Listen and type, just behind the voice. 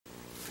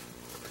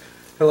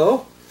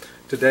Hello,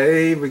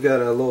 today we got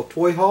a little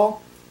toy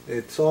haul.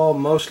 It's all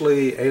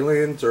mostly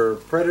aliens or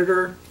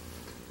Predator.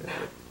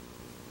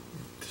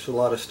 There's a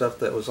lot of stuff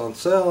that was on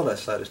sale I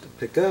decided to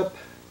pick up.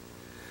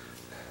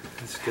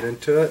 Let's get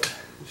into it.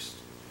 Just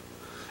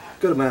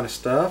a good amount of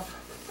stuff.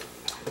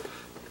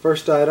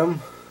 First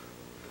item,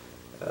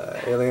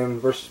 Alien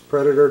vs.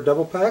 Predator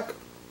double pack.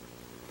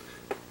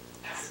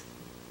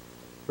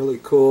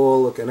 Really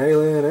cool looking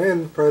alien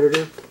and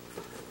Predator.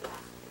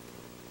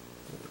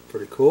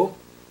 Pretty cool.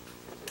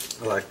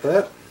 I like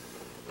that.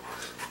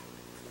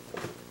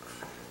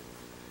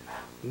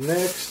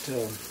 Next,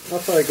 I'll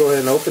probably go ahead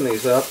and open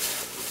these up.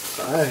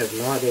 I have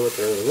no idea what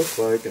they look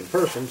like in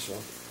person, so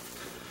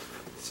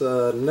it's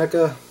a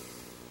Neca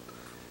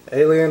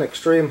Alien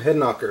Extreme Head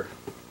Knocker.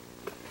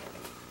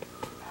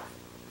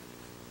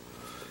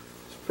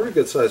 It's a pretty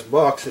good sized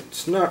box.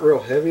 It's not real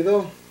heavy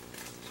though,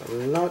 so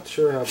I'm not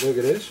sure how big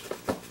it is.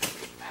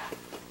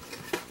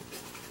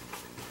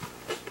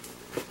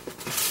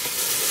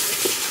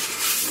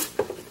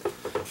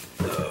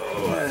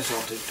 I'll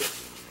take that.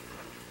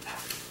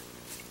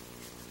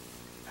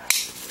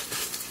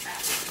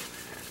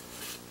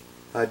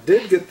 I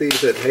did get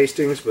these at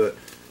Hastings, but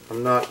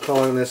I'm not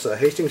calling this a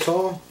Hastings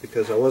haul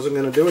because I wasn't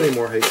going to do any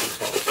more Hastings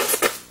hauls.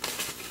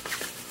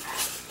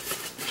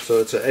 So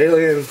it's an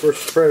Alien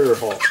vs. Predator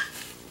haul. I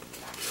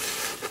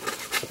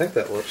think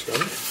that works,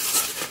 doesn't it?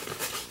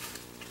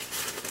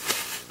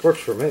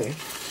 Works for me.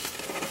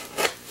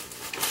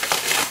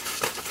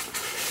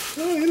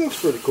 Oh, he looks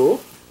pretty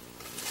cool.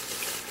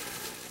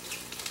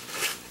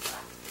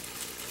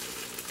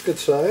 Good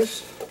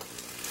size.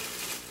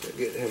 So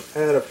get him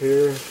out of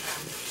here.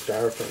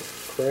 Styrofoam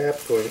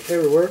crap going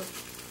everywhere.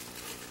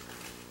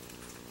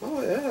 Oh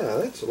yeah,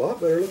 that's a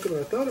lot better looking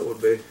than I thought it would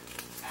be.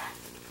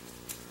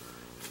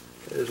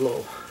 There's a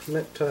little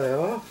necktie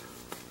off.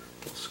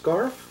 Little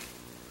scarf.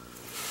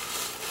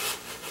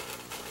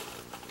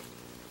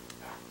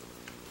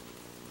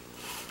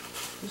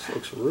 This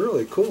looks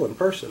really cool in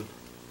person.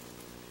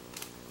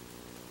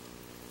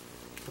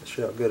 Let's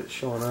see how good it's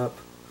showing up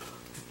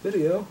in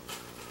video.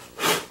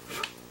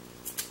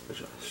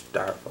 There's a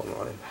styrofoam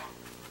on him.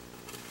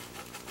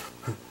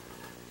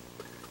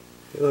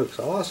 He looks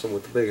awesome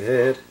with the big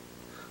head.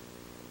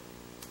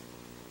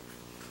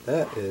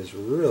 That is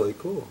really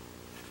cool.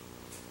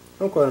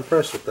 I'm quite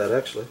impressed with that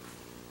actually.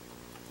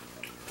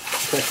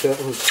 I think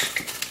that was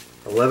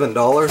 $11.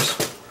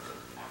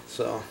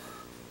 So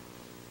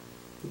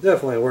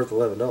definitely worth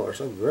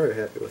 $11. I'm very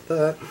happy with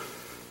that.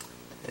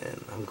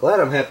 And I'm glad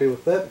I'm happy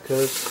with that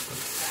because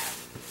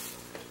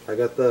I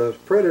got the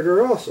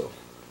Predator also.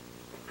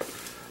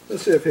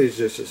 Let's see if he's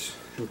just as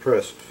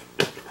impressive.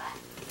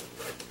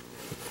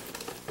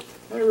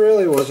 I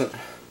really wasn't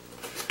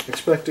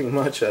expecting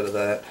much out of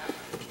that,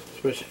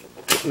 especially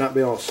not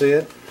being able to see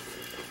it.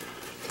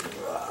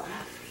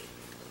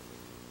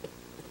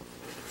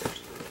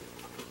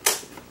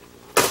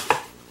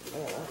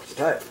 Oh, that's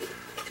tight.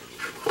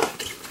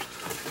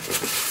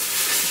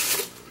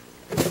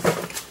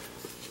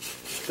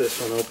 Get this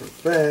one open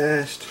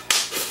fast.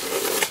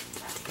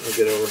 I'll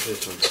get over to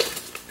some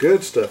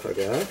good stuff I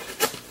got.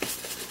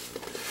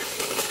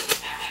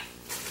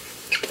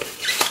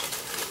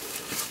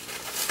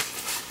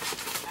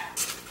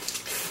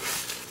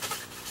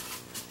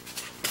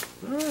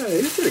 Alright,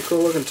 he's pretty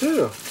cool looking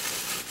too.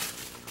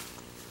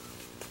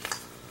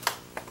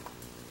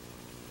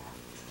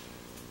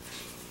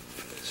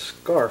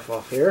 Scarf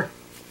off here.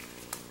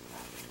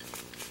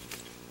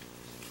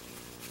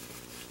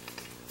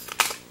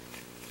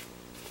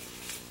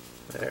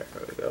 There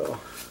we go.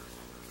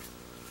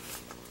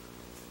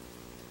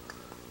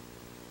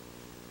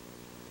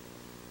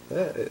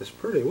 That is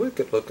pretty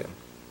wicked looking.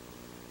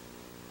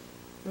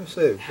 I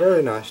say a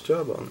very nice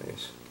job on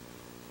these.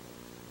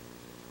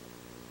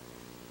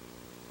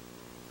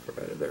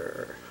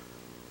 Predator.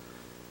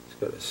 He's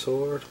got a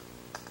sword.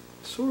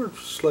 The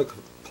sword's like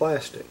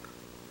plastic.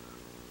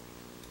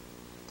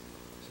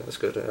 So that's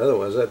good.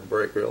 Otherwise that'd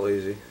break real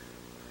easy.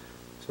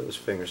 So his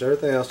fingers.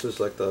 Everything else is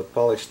like the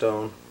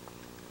polystone.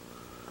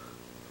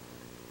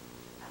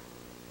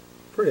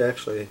 Pretty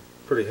heavy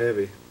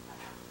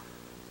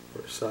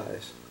for his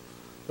size.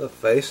 The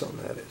face on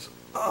that is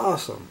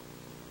awesome.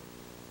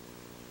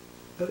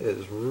 That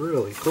is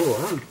really cool.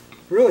 I'm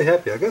really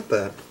happy I got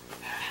that.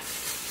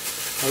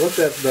 I looked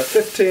at it for about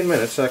 15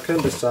 minutes, so I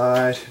couldn't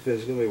decide if it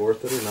was going to be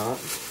worth it or not.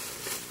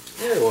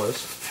 There it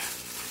was.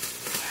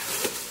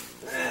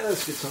 And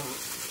let's get some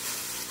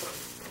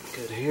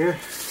good here.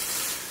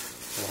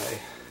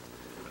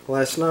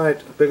 Last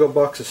night, a big old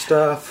box of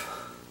stuff.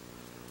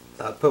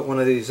 I put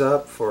one of these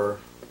up for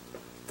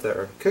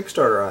their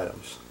Kickstarter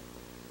items.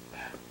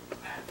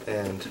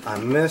 And I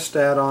missed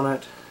out on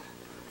it.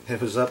 It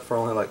was up for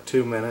only like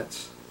 2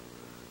 minutes.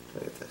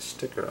 Get that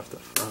sticker off the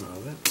front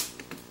of it.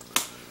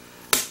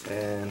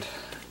 And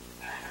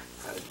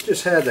I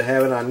just had to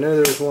have it. I knew there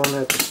was one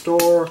at the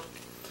store.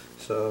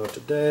 So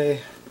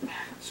today,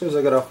 as soon as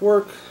I got off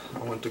work, I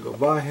went to go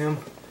buy him.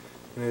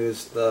 It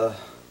is the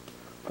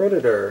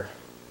Predator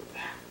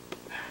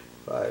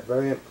by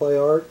Variant Play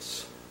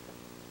Arts.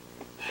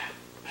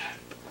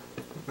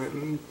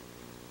 I'm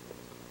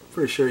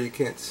pretty sure you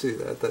can't see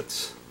that.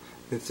 It's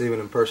even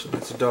in person.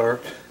 It's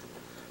dark.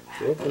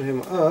 So open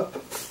him up.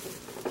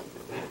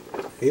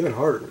 Even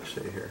harder to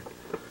see here.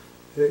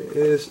 It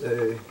is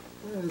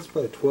it's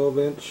about a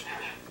 12-inch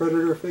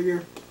Predator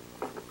figure.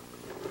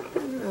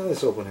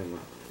 Let's open him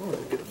up. I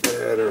want to get a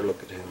better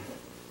look at him.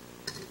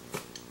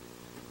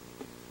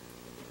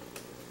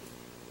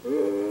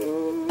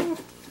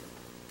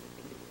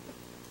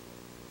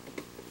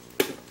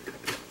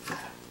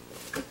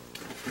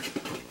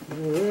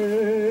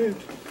 Alright.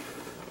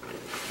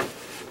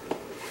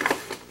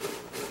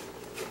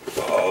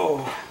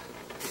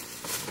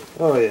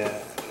 Oh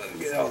yeah.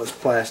 Get all this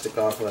plastic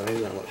off of him.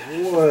 He's going to look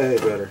way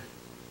better.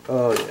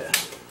 Oh yeah.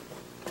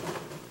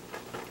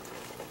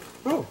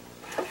 Oh.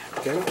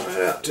 Came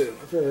right out too. I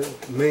thought there was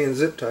a million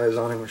zip ties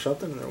on him or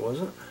something. There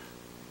wasn't.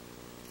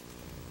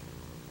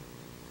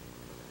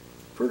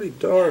 Pretty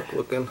dark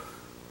looking.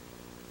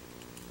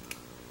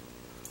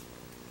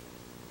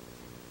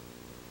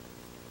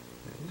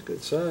 He's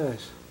good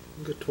size.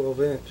 Good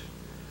 12-inch.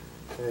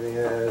 And he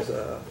has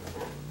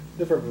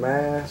different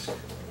mask,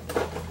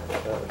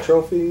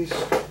 trophies,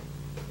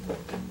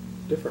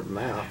 different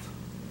mouth.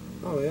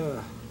 Oh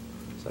yeah.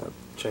 So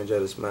change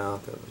out his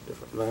mouth. That was a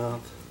different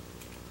mouth.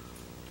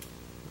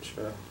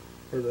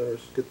 Where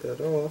those get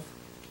that off.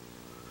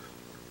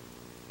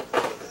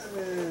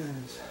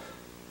 It's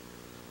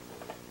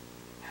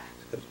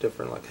got a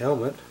different like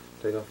helmet.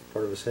 Take off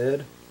part of his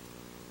head.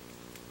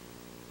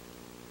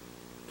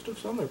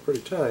 Stuff's on there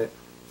pretty tight.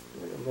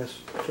 I'm gonna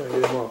try to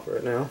get him off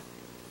right now.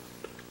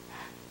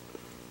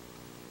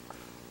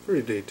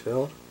 Pretty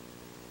detailed.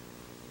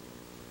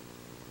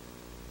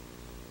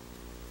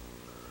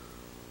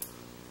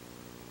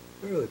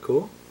 Really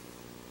cool.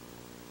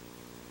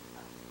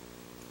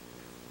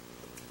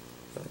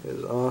 That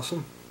is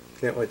awesome.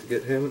 Can't wait to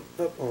get him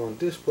up on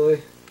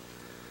display.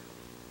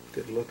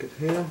 Good look at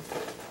him.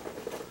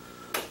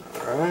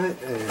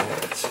 Alright, and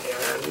let's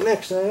see our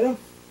next item.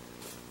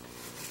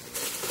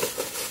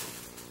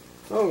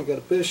 Oh, we got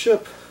a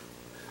Bishop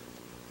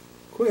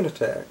Queen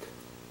Attack.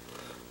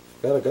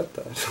 Forgot I got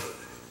that.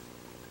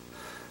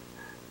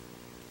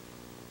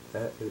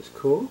 That is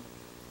cool.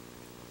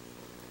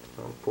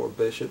 Oh, poor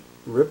Bishop.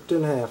 Ripped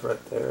in half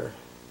right there.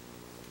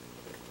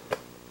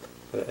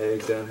 Got an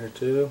egg down here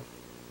too.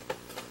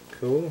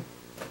 Cool.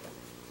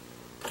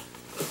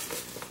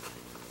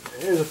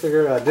 Here's a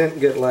figure I didn't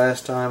get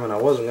last time and I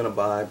wasn't going to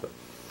buy, but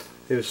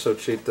he was so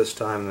cheap this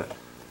time that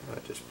I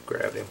just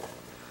grabbed him.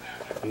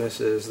 And this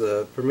is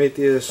the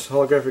Prometheus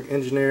Holographic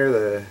Engineer,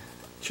 the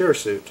chair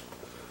suit.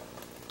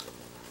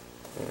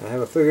 And I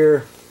have a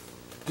figure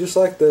just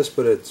like this,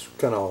 but it's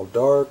kind of all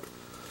dark.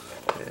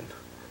 And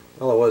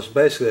all it was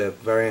basically a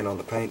variant on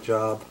the paint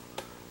job.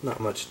 Not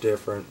much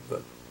different,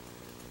 but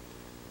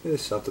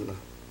it's something to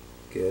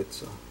get.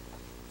 So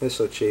it's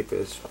so cheap.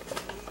 If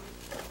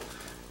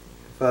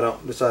I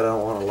don't decide I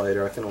don't want it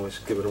later, I can always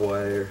give it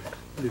away or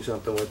do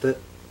something with it.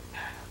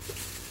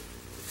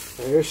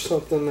 Here's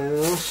something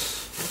else.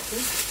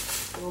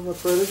 Okay. All my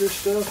Predator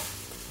stuff.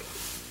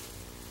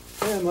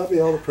 Yeah, it might be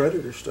all the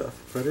Predator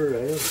stuff. Predator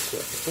and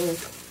stuff, I think.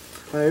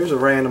 Here's a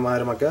random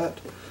item I got.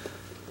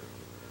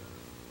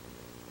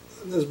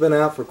 This has been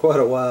out for quite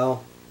a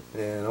while,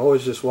 and I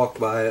always just walk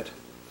by it.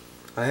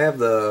 I have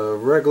the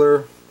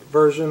regular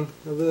version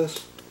of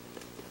this,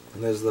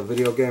 and there's the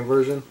video game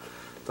version.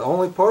 The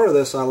only part of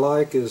this I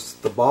like is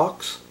the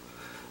box.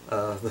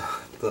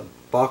 The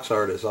box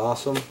art is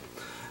awesome,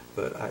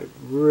 but I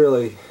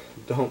really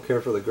don't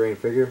care for the green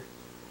figure.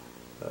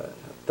 I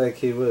think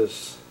he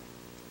was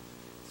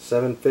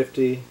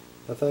 $7.50,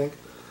 I think.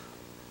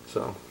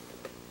 So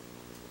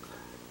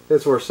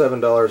it's worth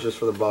 $7 just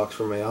for the box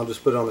for me. I'll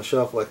just put it on the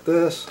shelf like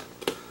this.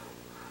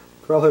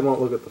 Probably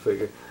won't look at the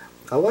figure.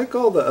 I like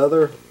all the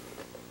other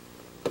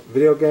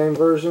video game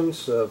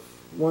versions of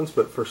ones,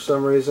 but for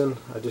some reason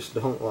I just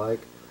don't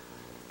like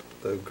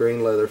the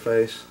green leather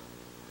face.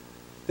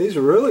 He's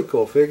a really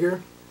cool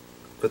figure,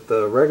 but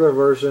the regular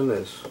version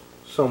is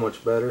so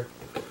much better.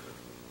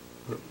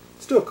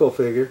 Still a cool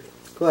figure.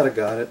 Glad I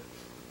got it.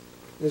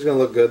 He's gonna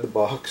look good in the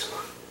box.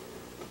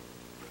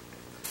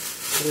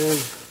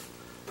 And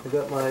I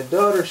got my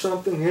daughter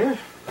something here.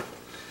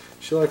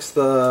 She likes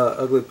the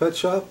Ugly Pet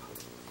Shop.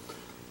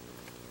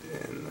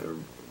 And they're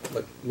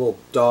like little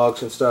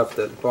dogs and stuff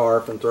that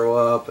barf and throw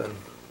up, and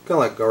kind of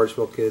like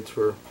Gardasil kids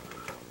for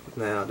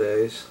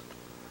nowadays.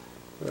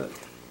 But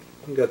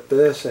you got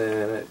this,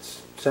 and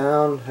it's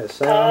has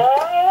sound.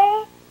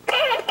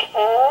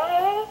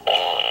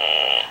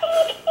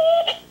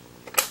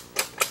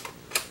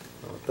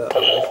 What that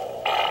was.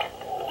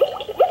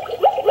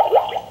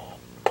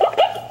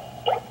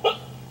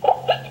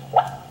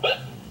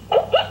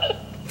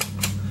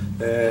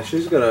 Yeah,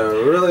 she's gonna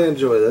really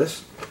enjoy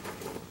this.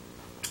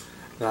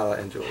 I'll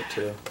enjoy it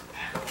too.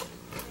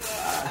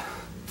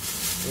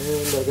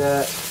 And I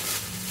got,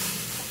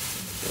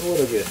 what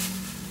did I get?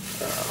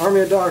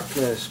 Army of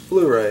Darkness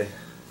Blu-ray.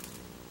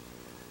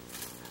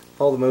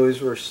 All the movies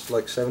were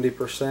like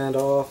 70%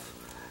 off.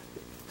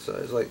 So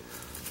it's like,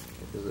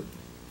 is it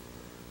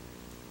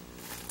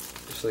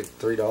It's like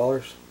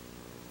 $3.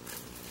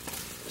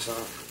 So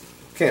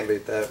can't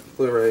beat that.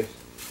 Blu-ray,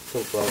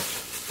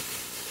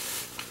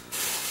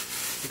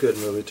 $12. Good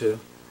movie too.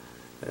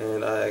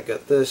 And I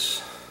got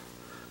this,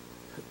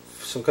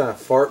 some kind of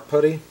fart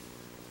putty.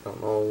 I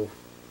don't know.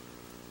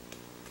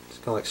 It's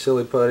kind of like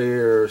silly putty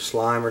or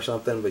slime or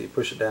something, but you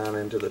push it down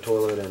into the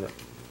toilet and it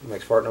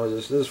makes fart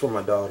noises. This is for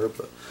my daughter,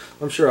 but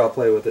I'm sure I'll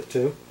play with it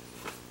too.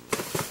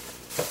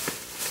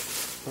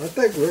 I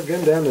think we're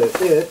getting down to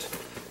it.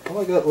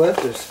 All I got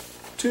left is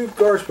 2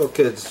 Garspell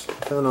Kids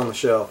found on the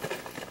shelf.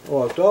 I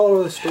walked all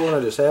over the store and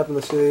I just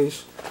happened to see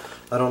these.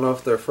 I don't know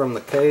if they're from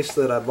the case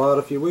that I bought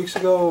a few weeks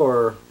ago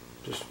or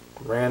just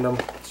random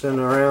sitting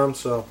around,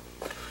 so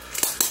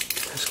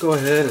let's go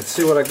ahead and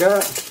see what I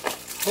got.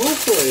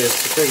 Hopefully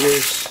it's the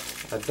figures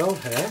I don't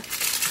have.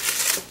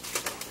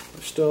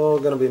 I'm still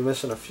going to be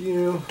missing a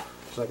few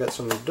because I got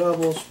some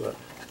doubles, but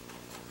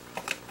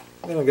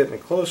it'll get me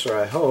closer,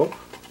 I hope.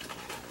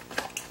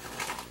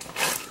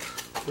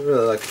 I'd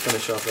really like to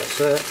finish off that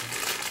set.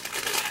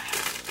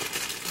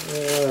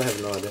 I have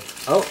no idea.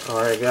 Oh, I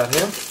already got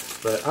him,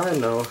 but I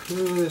know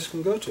who this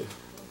can go to.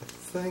 I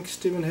think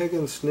Stephen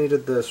Higgins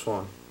needed this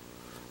one.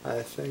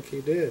 I think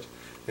he did.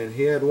 And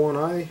he had one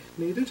I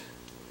needed,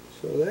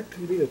 so that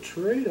can be a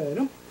trade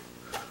item.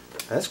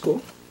 That's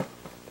cool.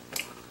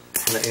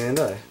 And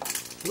I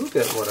look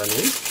at what I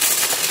need.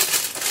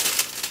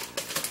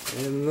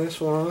 And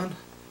this one,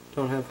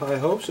 don't have high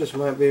hopes. This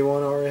might be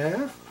one I already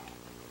have.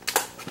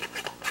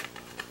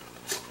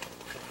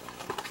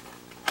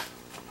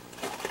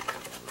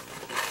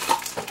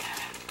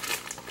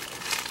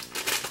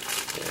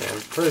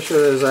 Pretty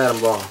sure there's Atom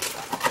Bomb.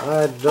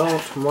 I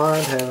don't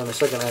mind having a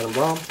second Atom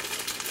Bomb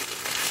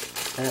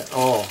at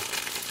all.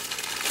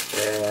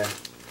 Yeah.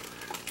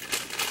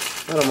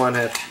 I don't mind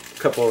having a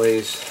couple of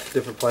these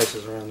different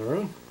places around the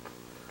room.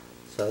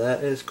 So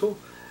that is cool.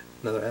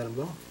 Another Atom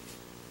Bomb.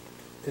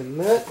 And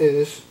that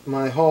is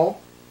my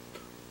haul.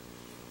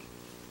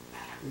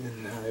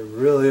 And I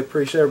really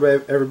appreciate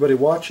everybody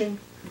watching,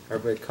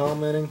 everybody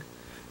commenting.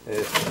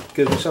 It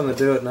gives me something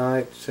to do at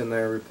night, sitting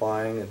there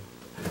replying and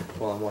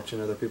while I'm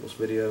watching other people's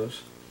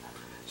videos.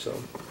 So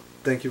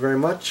thank you very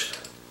much.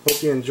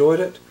 Hope you enjoyed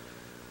it,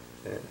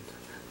 and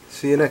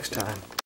see you next time.